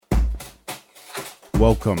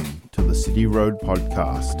Welcome to the City Road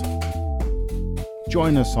Podcast.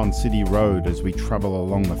 Join us on City Road as we travel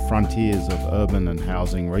along the frontiers of urban and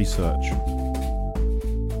housing research.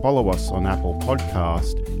 Follow us on Apple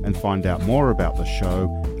Podcast and find out more about the show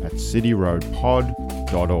at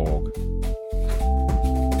cityroadpod.org.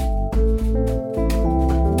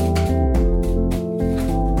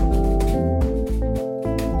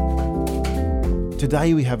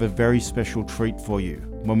 Today we have a very special treat for you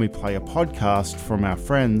when we play a podcast from our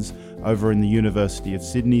friends over in the University of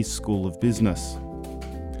Sydney's School of Business.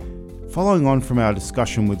 Following on from our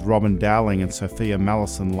discussion with Robin Dowling and Sophia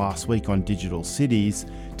Mallison last week on digital cities,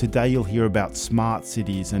 today you'll hear about smart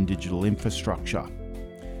cities and digital infrastructure.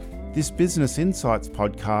 This Business Insights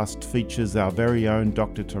podcast features our very own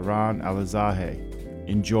Dr. Taran Alizadeh.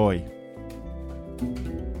 Enjoy.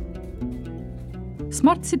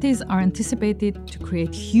 Smart cities are anticipated to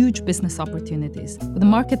create huge business opportunities, with a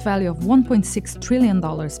market value of $1.6 trillion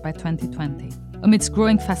by 2020. Amidst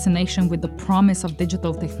growing fascination with the promise of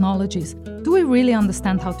digital technologies, do we really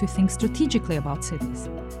understand how to think strategically about cities?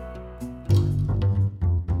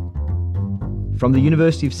 From the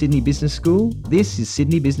University of Sydney Business School, this is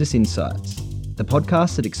Sydney Business Insights, the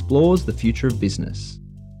podcast that explores the future of business.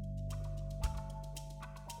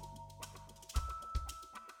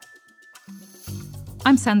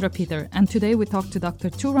 I'm Sandra Peter, and today we talk to Dr.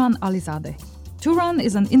 Taran Alizadeh. Taran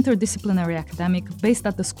is an interdisciplinary academic based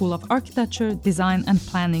at the School of Architecture, Design and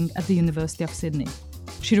Planning at the University of Sydney.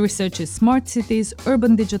 She researches smart cities,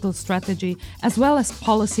 urban digital strategy, as well as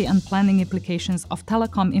policy and planning implications of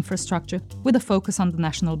telecom infrastructure with a focus on the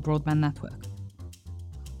national broadband network.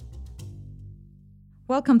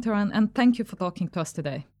 Welcome, Taran, and thank you for talking to us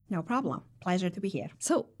today. No problem. Pleasure to be here.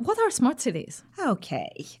 So, what are smart cities?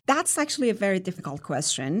 Okay, that's actually a very difficult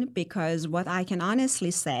question because what I can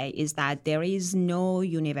honestly say is that there is no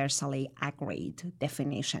universally agreed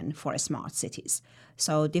definition for smart cities.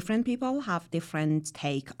 So different people have different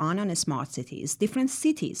take on smart cities. Different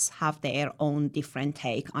cities have their own different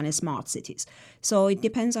take on smart cities. So it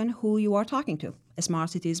depends on who you are talking to. Smart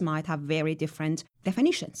cities might have very different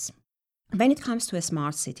definitions. When it comes to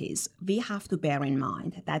smart cities, we have to bear in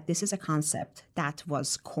mind that this is a concept that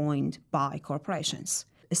was coined by corporations.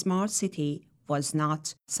 A smart city was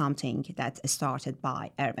not something that started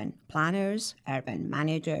by urban planners, urban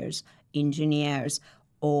managers, engineers,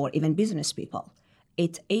 or even business people.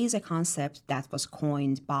 It is a concept that was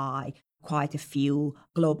coined by quite a few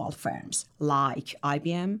global firms like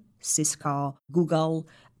IBM, Cisco, Google,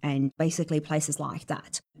 and basically places like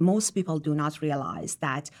that. Most people do not realize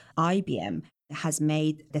that IBM has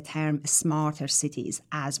made the term smarter cities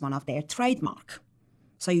as one of their trademark.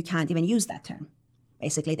 So you can't even use that term.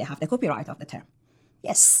 Basically, they have the copyright of the term.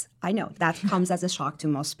 Yes, I know, that comes as a shock to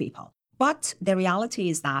most people. But the reality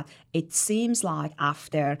is that it seems like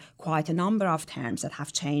after quite a number of terms that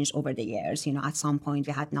have changed over the years, at some point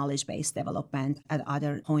we had knowledge-based development, at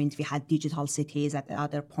other point we had digital cities, at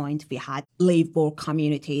another point we had live-work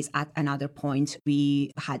communities, at another point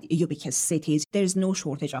we had ubiquitous cities. There's no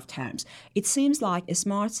shortage of terms. It seems like a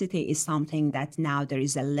smart city is something that now there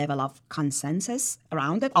is a level of consensus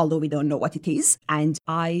around it, although we don't know what it is. And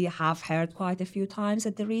I have heard quite a few times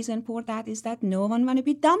that the reason for that is that no one wants to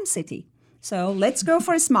be dumb city. So let's go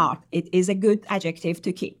for smart. It is a good adjective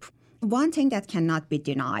to keep. One thing that cannot be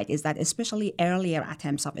denied is that especially earlier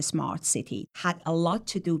attempts of a smart city had a lot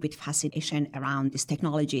to do with fascination around this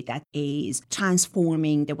technology that is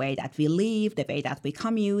transforming the way that we live, the way that we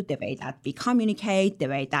commute, the way that we communicate, the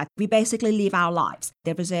way that we basically live our lives.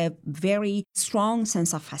 There was a very strong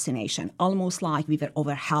sense of fascination, almost like we were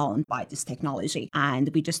overwhelmed by this technology. And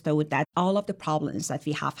we just thought that all of the problems that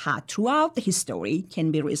we have had throughout the history can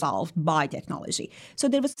be resolved by technology. So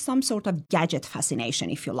there was some sort of gadget fascination,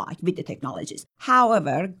 if you like, with the technologies.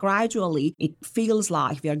 However, gradually, it feels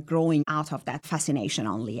like we are growing out of that fascination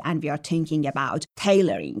only, and we are thinking about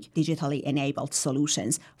tailoring digitally enabled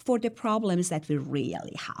solutions for the problems that we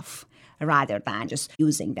really have, rather than just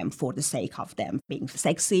using them for the sake of them being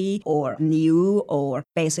sexy or new or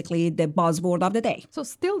basically the buzzword of the day. So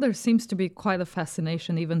still there seems to be quite a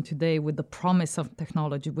fascination even today with the promise of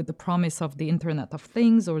technology, with the promise of the Internet of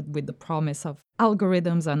Things, or with the promise of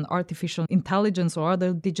algorithms and artificial intelligence or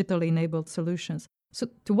other digitally enabled solutions. So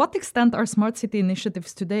to what extent are smart city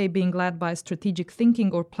initiatives today being led by strategic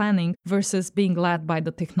thinking or planning versus being led by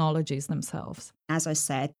the technologies themselves? As I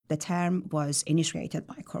said, the term was initiated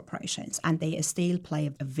by corporations, and they still play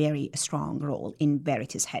a very strong role in where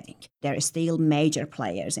it is heading. There are still major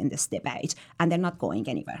players in this debate, and they're not going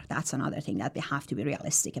anywhere. That's another thing that we have to be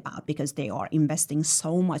realistic about, because they are investing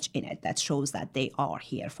so much in it that shows that they are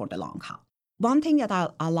here for the long haul. One thing that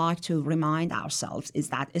I like to remind ourselves is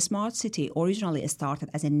that a smart city originally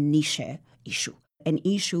started as a niche issue. An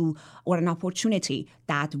issue or an opportunity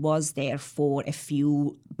that was there for a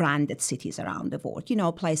few branded cities around the world.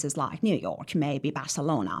 Places like New York, maybe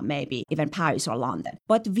Barcelona, maybe even Paris or London.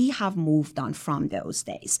 But we have moved on from those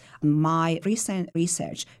days. My recent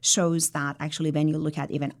research shows that actually when you look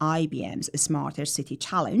at even IBM's Smarter City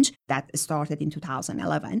Challenge that started in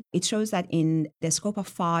 2011, it shows that in the scope of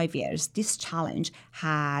 5 years, this challenge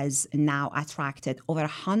has now attracted over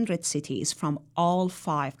 100 cities from all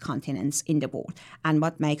 5 continents in the world. And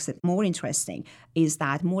what makes it more interesting is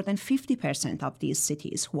that more than 50% of these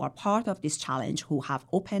cities who are part of this challenge, who have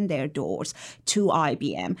opened their doors to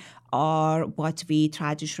IBM, are what we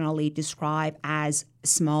traditionally describe as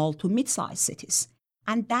small to mid-sized cities.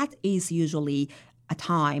 And that is usually a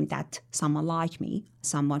time that someone like me,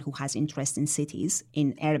 someone who has interest in cities,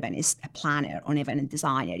 an urbanist, a planner, or even a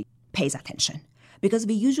designer, pays attention. Because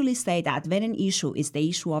we usually say that when an issue is the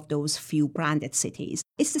issue of those few branded cities,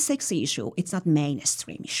 it's the sexy issue, it's not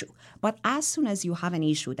mainstream issue. But as soon as you have an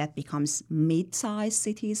issue that becomes mid-sized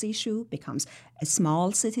cities issue, becomes a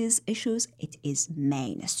small cities issues, it is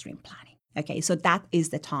mainstream planning. Okay, so that is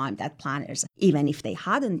the time that planners, even if they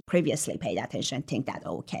hadn't previously paid attention, think that,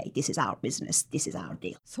 okay, this is our business, this is our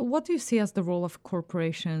deal. So what do you see as the role of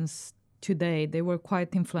corporations today? They were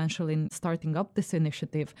quite influential in starting up this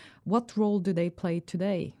initiative. What role do they play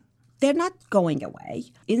today? They're not going away.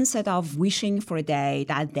 Instead of wishing for a day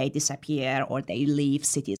that they disappear or they leave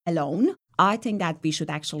cities alone, I think that we should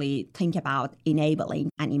actually think about enabling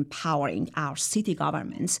and empowering our city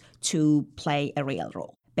governments to play a real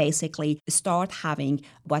role. Basically, start having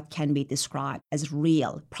what can be described as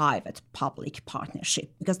real private-public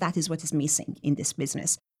partnership, because that is what is missing in this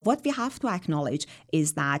business. What we have to acknowledge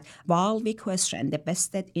is that while we question the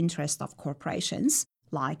vested interest of corporations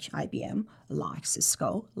like IBM, like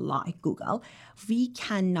Cisco, like Google, we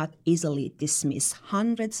cannot easily dismiss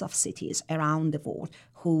hundreds of cities around the world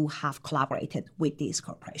who have collaborated with these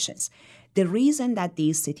corporations. The reason that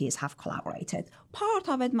these cities have collaborated, part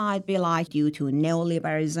of it might be like due to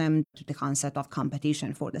neoliberalism, to the concept of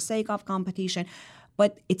competition for the sake of competition,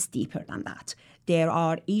 but it's deeper than that. There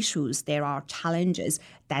are issues, there are challenges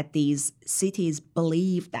that these cities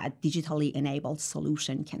believe that digitally enabled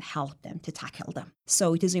solution can help them to tackle them.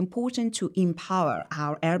 So it is important to empower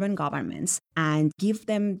our urban governments and give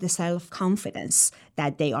them the self-confidence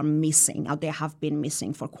that they are missing, or they have been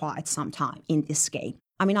missing for quite some time in this game.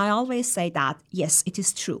 I always say that, yes, it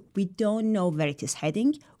is true. We don't know where it is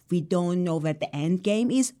heading. We don't know where the end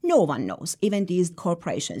game is. No one knows. Even these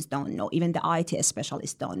corporations don't know. Even the IT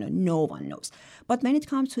specialists don't know. No one knows. But when it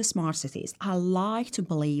comes to smart cities, I like to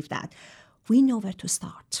believe that we know where to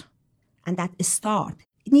start. And that start,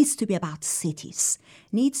 it needs to be about cities.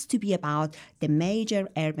 It needs to be about the major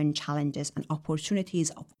urban challenges and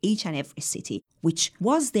opportunities of each and every city, which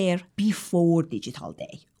was there before digital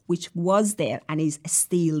day, which was there and is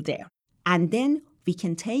still there. And then we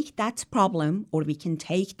can take that problem, or we can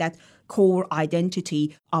take that core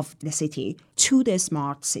identity of the city to the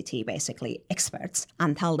smart city, basically experts,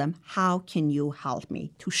 and tell them, how can you help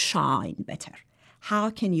me to shine better?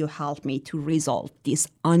 How can you help me to resolve this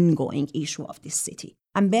ongoing issue of this city?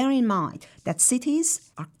 And bear in mind that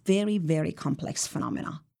cities are very, very complex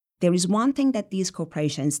phenomena. There is one thing that these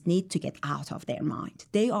corporations need to get out of their mind.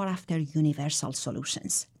 They are after universal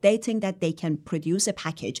solutions. They think that they can produce a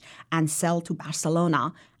package and sell to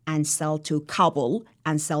Barcelona and sell to Kabul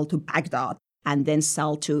and sell to Baghdad and then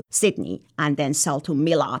sell to Sydney and then sell to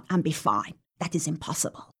Milan and be fine. That is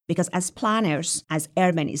impossible. Because as planners, as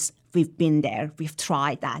urbanists, we've been there, we've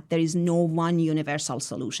tried that. There is no one universal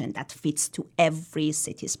solution that fits to every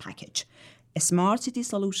city's package. A smart city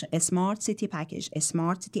solution, a smart city package, a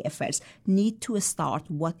smart city efforts need to start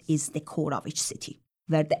what is the core of each city.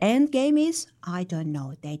 Where the end game is, I don't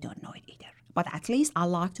know. They don't know it either. But at least I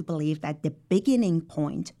like to believe that the beginning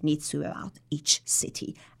point needs to be about each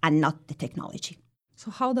city and not the technology.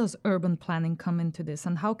 So how does urban planning come into this?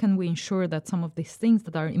 And how can we ensure that some of these things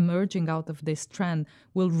that are emerging out of this trend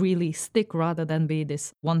will really stick rather than be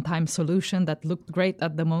this one-time solution that looked great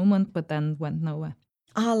at the moment but then went nowhere?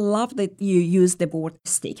 I love that you use the word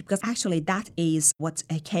stick, because actually that is what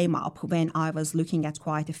came up when I was looking at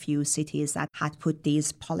quite a few cities that had put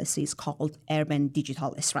these policies called urban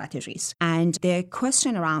digital strategies. And the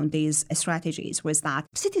question around these strategies was that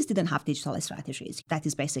cities didn't have digital strategies. That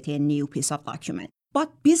is basically a new piece of document.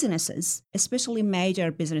 But businesses, especially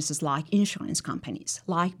major businesses like insurance companies,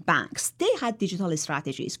 like banks, they had digital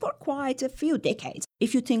strategies for quite a few decades.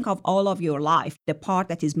 If you think of all of your life, the part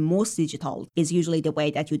that is most digital is usually the way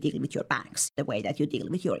that you deal with your banks, the way that you deal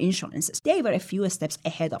with your insurances. They were a few steps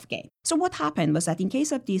ahead of game. So what happened was that in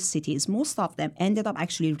case of these cities, most of them ended up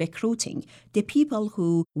actually recruiting the people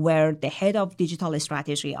who were the head of digital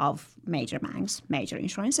strategy of major banks, major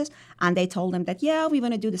insurances, and they told them that, yeah, we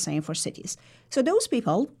want to do the same for cities. So those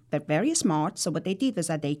people were very smart. So what they did was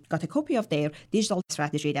that they got a copy of their digital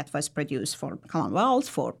strategy that was produced for Commonwealth,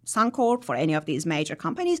 for Suncorp, for any of these major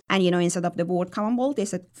companies. And, instead of the word Commonwealth, they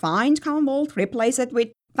said, find Commonwealth, replace it with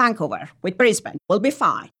Vancouver, with Brisbane, we'll be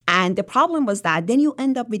fine. And the problem was that then you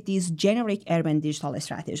end up with these generic urban digital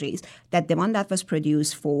strategies, that the one that was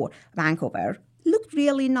produced for Vancouver looked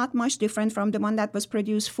really not much different from the one that was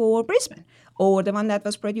produced for Brisbane or the one that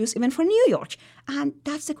was produced even for New York. And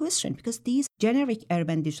that's the question, because these generic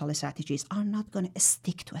urban digital strategies are not going to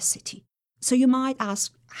stick to a city. So you might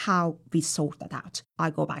ask how we sort that out. I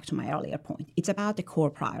go back to my earlier point. It's about the core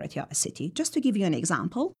priority of a city. Just to give you an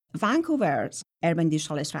example, Vancouver's urban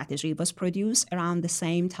digital strategy was produced around the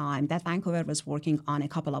same time that Vancouver was working on a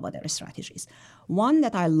couple of other strategies. One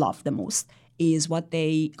that I love the most is what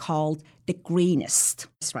they called the greenest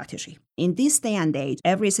strategy. In this day and age,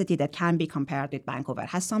 every city that can be compared with Vancouver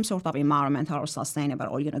has some sort of environmental or sustainable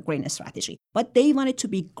or green strategy. But they wanted to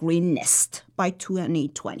be greenest by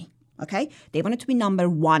 2020. Okay? They wanted to be number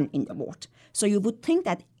one in the world. So you would think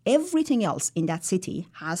that everything else in that city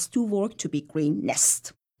has to work to be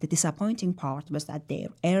greenest. The disappointing part was that their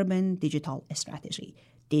urban digital strategy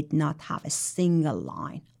did not have a single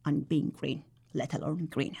line on being green, let alone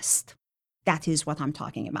greenest. That is what I'm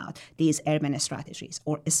talking about, these urban strategies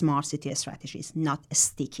or smart city strategies not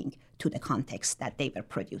sticking to the context that they were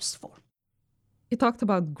produced for. You talked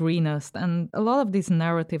about greenest, and a lot of these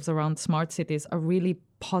narratives around smart cities are really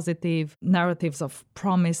positive narratives of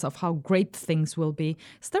promise of how great things will be.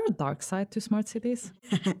 Is there a dark side to smart cities?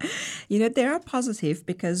 They are positive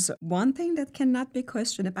because one thing that cannot be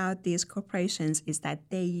questioned about these corporations is that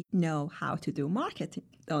they know how to do marketing,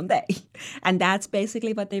 don't they? And that's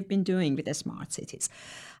basically what they've been doing with the smart cities.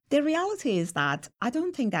 The reality is that I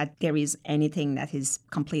don't think that there is anything that is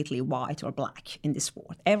completely white or black in this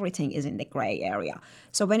world. Everything is in the gray area.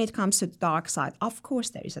 So when it comes to the dark side, of course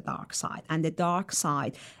there is a dark side. And the dark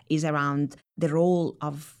side is around the role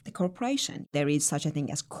of the corporation. There is such a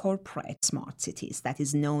thing as corporate smart cities that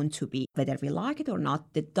is known to be, whether we like it or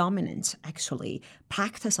not, the dominant actually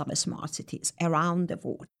practice of smart cities around the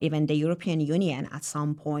world. Even the European Union at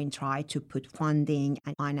some point tried to put funding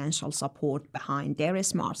and financial support behind their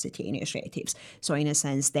smart city initiatives. So in a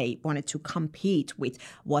sense, they wanted to compete with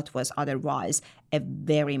what was otherwise a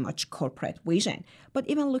very much corporate vision. But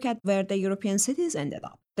even look at where the European cities ended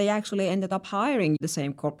up. They actually ended up hiring the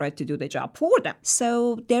same corporate to do the job for them.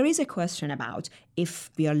 So there is a question about if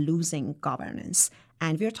we are losing governance.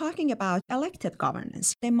 And we're talking about elected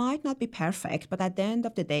governance. They might not be perfect, but at the end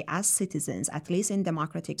of the day, as citizens, at least in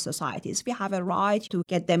democratic societies, we have a right to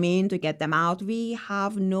get them in, to get them out. We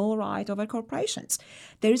have no right over corporations.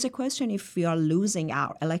 There is a question if we are losing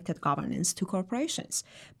our elected governance to corporations,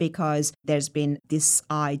 because there's been this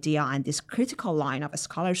idea and this critical line of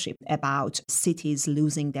scholarship about cities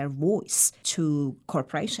losing their voice to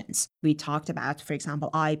corporations. We talked about, for example,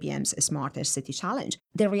 IBM's Smarter City Challenge.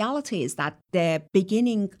 The reality is that the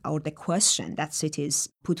beginning or the question that cities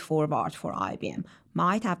put forward for IBM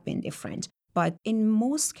might have been different. But in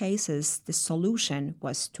most cases, the solution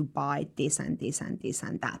was to buy this and this and this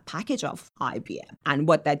and that package of IBM. And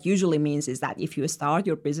what that usually means is that if you start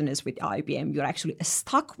your business with IBM, you're actually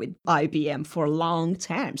stuck with IBM for long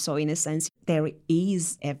term. So in a sense, there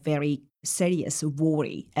is a very serious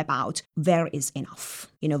worry about where is enough.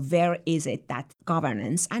 Where is it that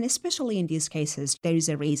governance, and especially in these cases, there is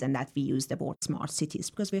a reason that we use the word smart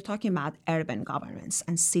cities, because we're talking about urban governance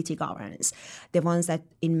and city governance, the ones that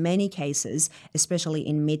in many cases, especially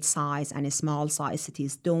in mid-size and small-size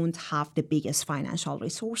cities, don't have the biggest financial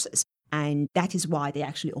resources. And that is why they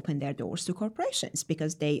actually open their doors to corporations,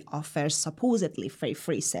 because they offer supposedly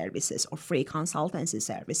free services or free consultancy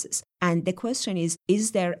services. And the question is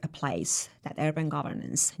there a place that urban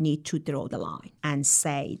governance need to draw the line and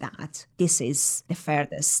say that this is the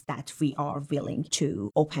furthest that we are willing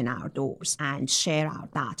to open our doors and share our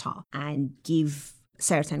data and give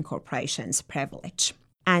certain corporations privilege?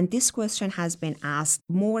 And this question has been asked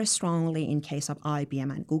more strongly in case of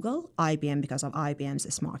IBM and Google. IBM because of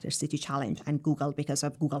IBM's Smarter City Challenge and Google because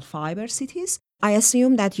of Google Fiber Cities. I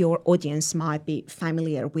assume that your audience might be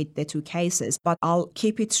familiar with the two cases, but I'll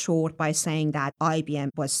keep it short by saying that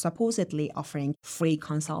IBM was supposedly offering free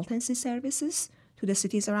consultancy services to the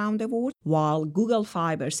cities around the world, while Google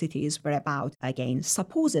Fiber Cities were about, again,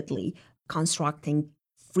 supposedly constructing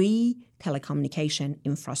free telecommunication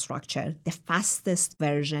infrastructure, the fastest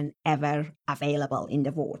version ever available in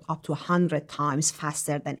the world, up to 100 times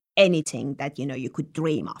faster than anything that, you could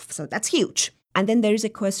dream of. So that's huge. And then there is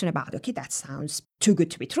a question about, okay, that sounds too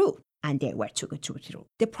good to be true. And they were too good to be true.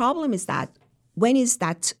 The problem is that when is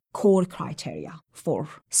that core criteria for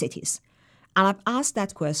cities? And I've asked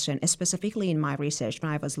that question specifically in my research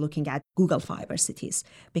when I was looking at Google Fiber cities,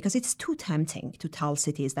 because it's too tempting to tell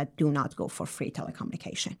cities that do not go for free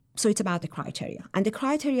telecommunication. So it's about the criteria. And the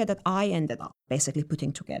criteria that I ended up basically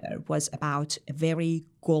putting together was about a very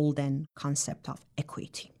golden concept of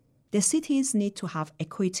equity. The cities need to have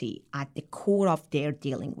equity at the core of their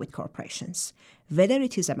dealing with corporations, whether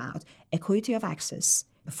it is about equity of access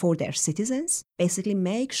for their citizens, basically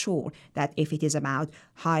make sure that if it is about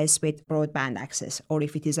high-speed broadband access or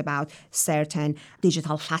if it is about certain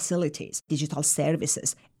digital facilities, digital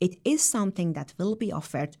services, it is something that will be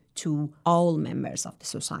offered to all members of the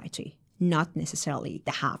society, not necessarily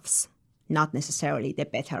the haves, not necessarily the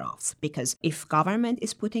better offs. Because if government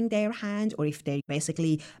is putting their hand or if they're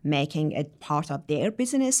basically making it part of their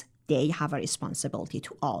business, they have a responsibility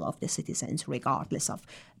to all of the citizens, regardless of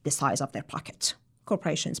the size of their pocket.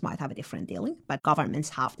 Corporations might have a different dealing, but governments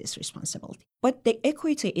have this responsibility. But the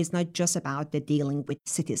equity is not just about the dealing with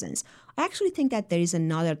citizens. I actually think that there is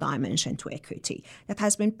another dimension to equity that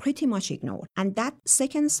has been pretty much ignored. And that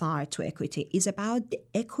second side to equity is about the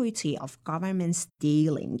equity of governments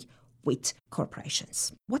dealing with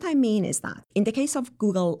corporations. What I mean is that in the case of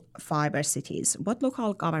Google Fiber cities, what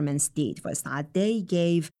local governments did was that they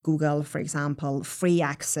gave Google, for example, free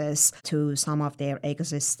access to some of their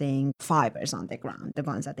existing fibers on the ground, the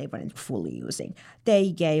ones that they weren't fully using.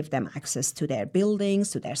 They gave them access to their buildings,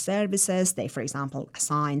 to their services. They, for example,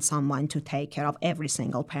 assigned someone to take care of every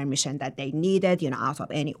single permission that they needed, out of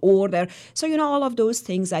any order. So, all of those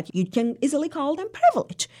things that you can easily call them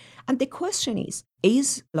privilege. And the question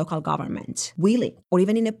is local government willing or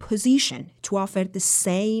even in a position to offer the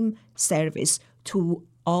same service to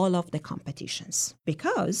all of the competitions?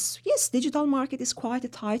 Because, yes, digital market is quite a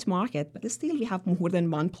tight market, but still we have more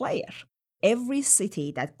than one player. Every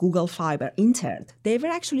city that Google Fiber entered, there were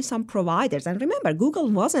actually some providers. And remember, Google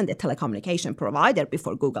wasn't a telecommunication provider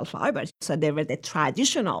before Google Fiber. So there were the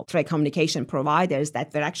traditional telecommunication providers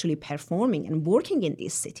that were actually performing and working in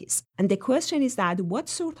these cities. And the question is that what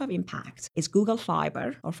sort of impact is Google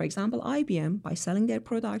Fiber, or for example, IBM, by selling their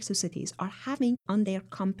products to cities, are having on their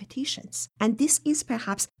competitions? And this is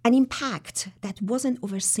perhaps an impact that wasn't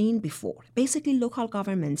overseen before. Basically, local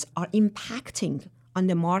governments are impacting on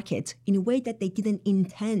the market in a way that they didn't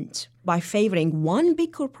intend by favoring one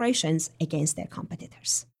big corporations against their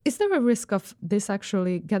competitors. Is there a risk of this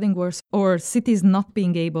actually getting worse or cities not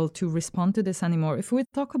being able to respond to this anymore? If we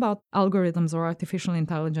talk about algorithms or artificial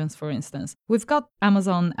intelligence, for instance, we've got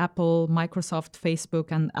Amazon, Apple, Microsoft,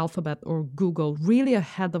 Facebook, and Alphabet or Google really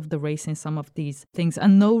ahead of the race in some of these things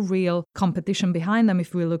and no real competition behind them.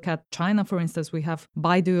 If we look at China, for instance, we have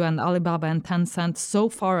Baidu and Alibaba and Tencent so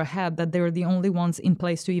far ahead that they're the only ones in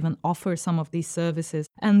place to even offer some of these services.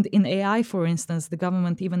 And in AI, for instance, the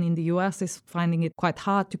government, even in the US, is finding it quite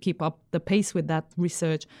hard to keep up the pace with that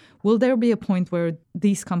research. Will there be a point where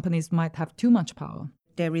these companies might have too much power?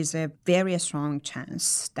 There is a very strong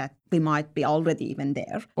chance that we might be already even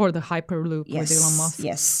there. Or the Hyperloop with Elon Musk.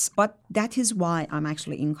 Yes, but that is why I'm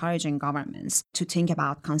actually encouraging governments to think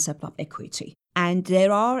about concept of equity. And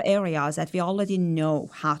there are areas that we already know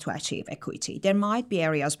how to achieve equity. There might be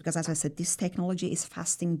areas, because as I said, this technology is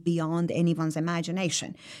fasting beyond anyone's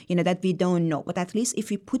imagination, that we don't know. But at least if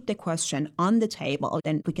we put the question on the table,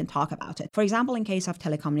 then we can talk about it. For example, in case of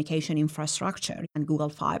telecommunication infrastructure and Google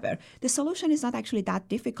Fiber, the solution is not actually that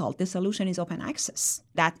difficult. The solution is open access.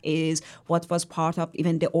 That is what was part of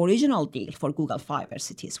even the original deal for Google Fiber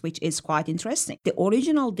cities, which is quite interesting. The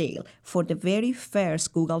original deal for the very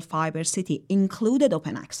first Google Fiber city included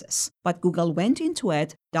open access. But Google went into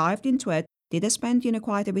it, dived into it, did spend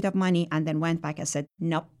quite a bit of money, and then went back and said,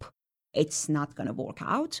 nope, it's not going to work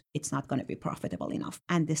out. It's not going to be profitable enough.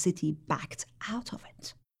 And the city backed out of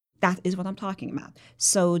it. That is what I'm talking about.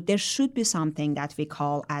 So there should be something that we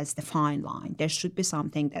call as the fine line. There should be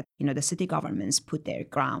something that, the city governments put their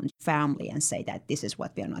ground firmly and say that this is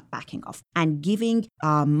what we are not backing off. And giving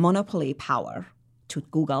monopoly power to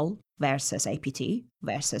Google versus APT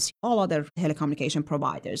versus all other telecommunication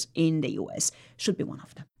providers in the US should be one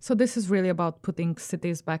of them. So this is really about putting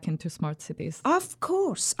cities back into smart cities? Of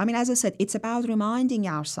course. I mean, as I said, it's about reminding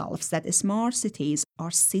ourselves that smart cities are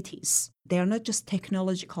cities. They are not just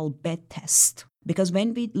technological bed tests. Because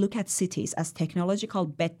when we look at cities as technological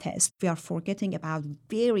bed tests, we are forgetting about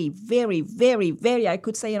very, very, very, very, I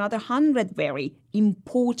could say another 100 very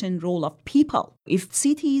important role of people. If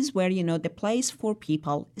cities were, the place for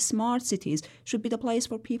people, smart cities should be the place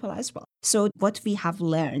for people as well. So what we have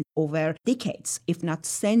learned over decades, if not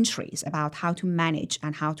centuries, about how to manage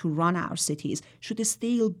and how to run our cities should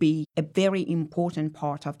still be a very important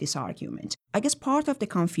part of this argument. I guess part of the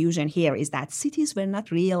confusion here is that cities were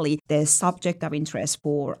not really the subject of interest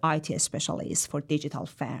for IT specialists, for digital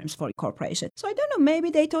firms, for corporations. So I don't know, maybe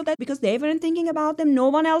they thought that because they weren't thinking about them, no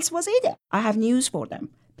one else was either. I have news for them.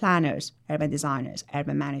 Planners, urban designers,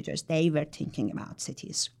 urban managers, they were thinking about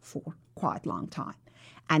cities for quite a long time.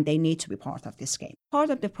 And they need to be part of this game. Part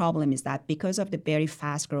of the problem is that because of the very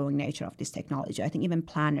fast-growing nature of this technology, I think even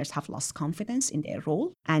planners have lost confidence in their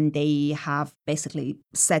role, and they have basically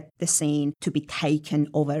set the scene to be taken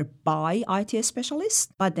over by IT specialists.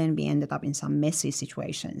 But then we ended up in some messy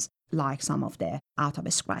situations, like some of the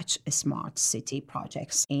out-of-scratch smart city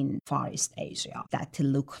projects in Far East Asia that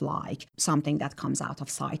look like something that comes out of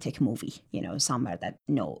sci-tech movie, somewhere that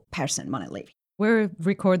no person want to live. We're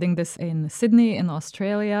recording this in Sydney, in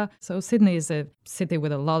Australia. So Sydney is a city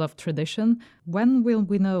with a lot of tradition. When will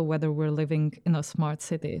we know whether we're living in a smart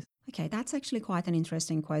city? Okay, that's actually quite an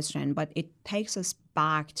interesting question, but it takes us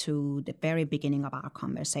back to the very beginning of our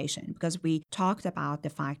conversation, because we talked about the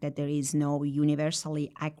fact that there is no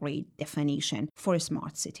universally agreed definition for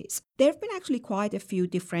smart cities. There have been actually quite a few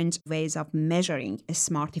different ways of measuring a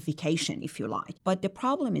smartification, if you like. But the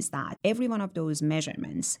problem is that every one of those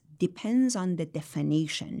measurements depends on the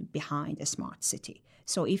definition behind a smart city.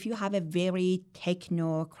 So if you have a very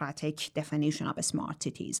technocratic definition of a smart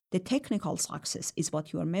cities, the technical success is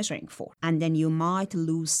what you are measuring for. And then you might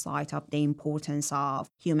lose sight of the importance of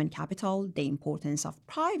human capital, the importance of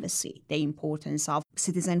privacy, the importance of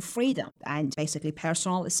citizen freedom, and basically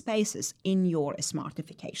personal spaces in your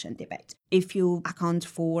smartification debate. If you account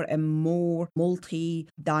for a more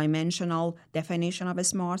multi-dimensional definition of a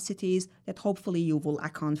smart cities, that hopefully you will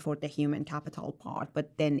account for the human capital part,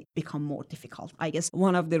 but then it become more difficult. I guess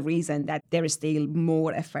one of the reasons that there is still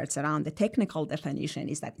more efforts around the technical definition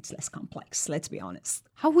is that it's less complex, let's be honest.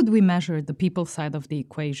 How would we measure the people side of the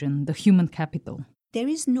equation, the human capital? There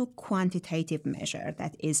is no quantitative measure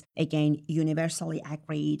that is, again, universally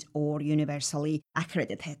agreed or universally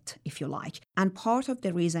accredited, if you like. And part of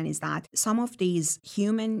the reason is that some of these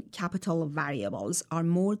human capital variables are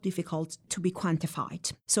more difficult to be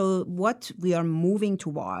quantified. So what we are moving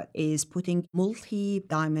toward is putting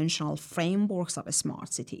multi-dimensional frameworks of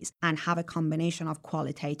smart cities and have a combination of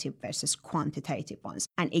qualitative versus quantitative ones.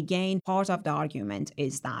 And again, part of the argument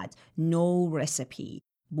is that no recipe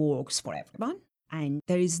works for everyone. And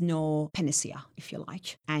there is no panacea, if you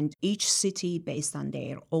like. And each city, based on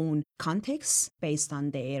their own context, based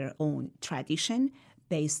on their own tradition,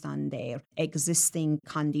 based on their existing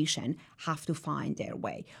condition, have to find their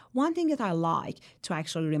way. One thing that I like to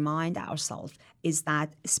actually remind ourselves is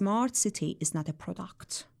that a smart city is not a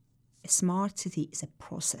product. A smart city is a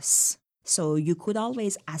process. So you could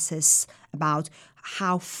always assess about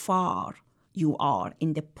how far you are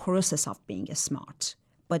in the process of being smart.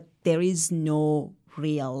 But there is no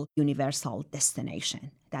real universal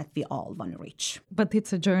destination that we all want to reach. But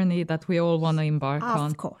it's a journey that we all want to embark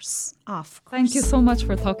on. Of course. Thank you so much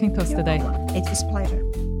for talking to us today. It was a pleasure.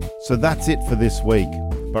 So that's it for this week.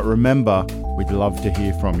 But remember, we'd love to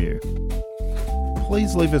hear from you.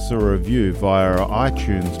 Please leave us a review via our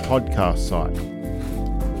iTunes podcast site.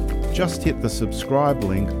 Just hit the subscribe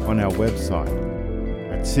link on our website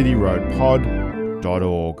at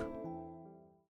cityroadpod.org.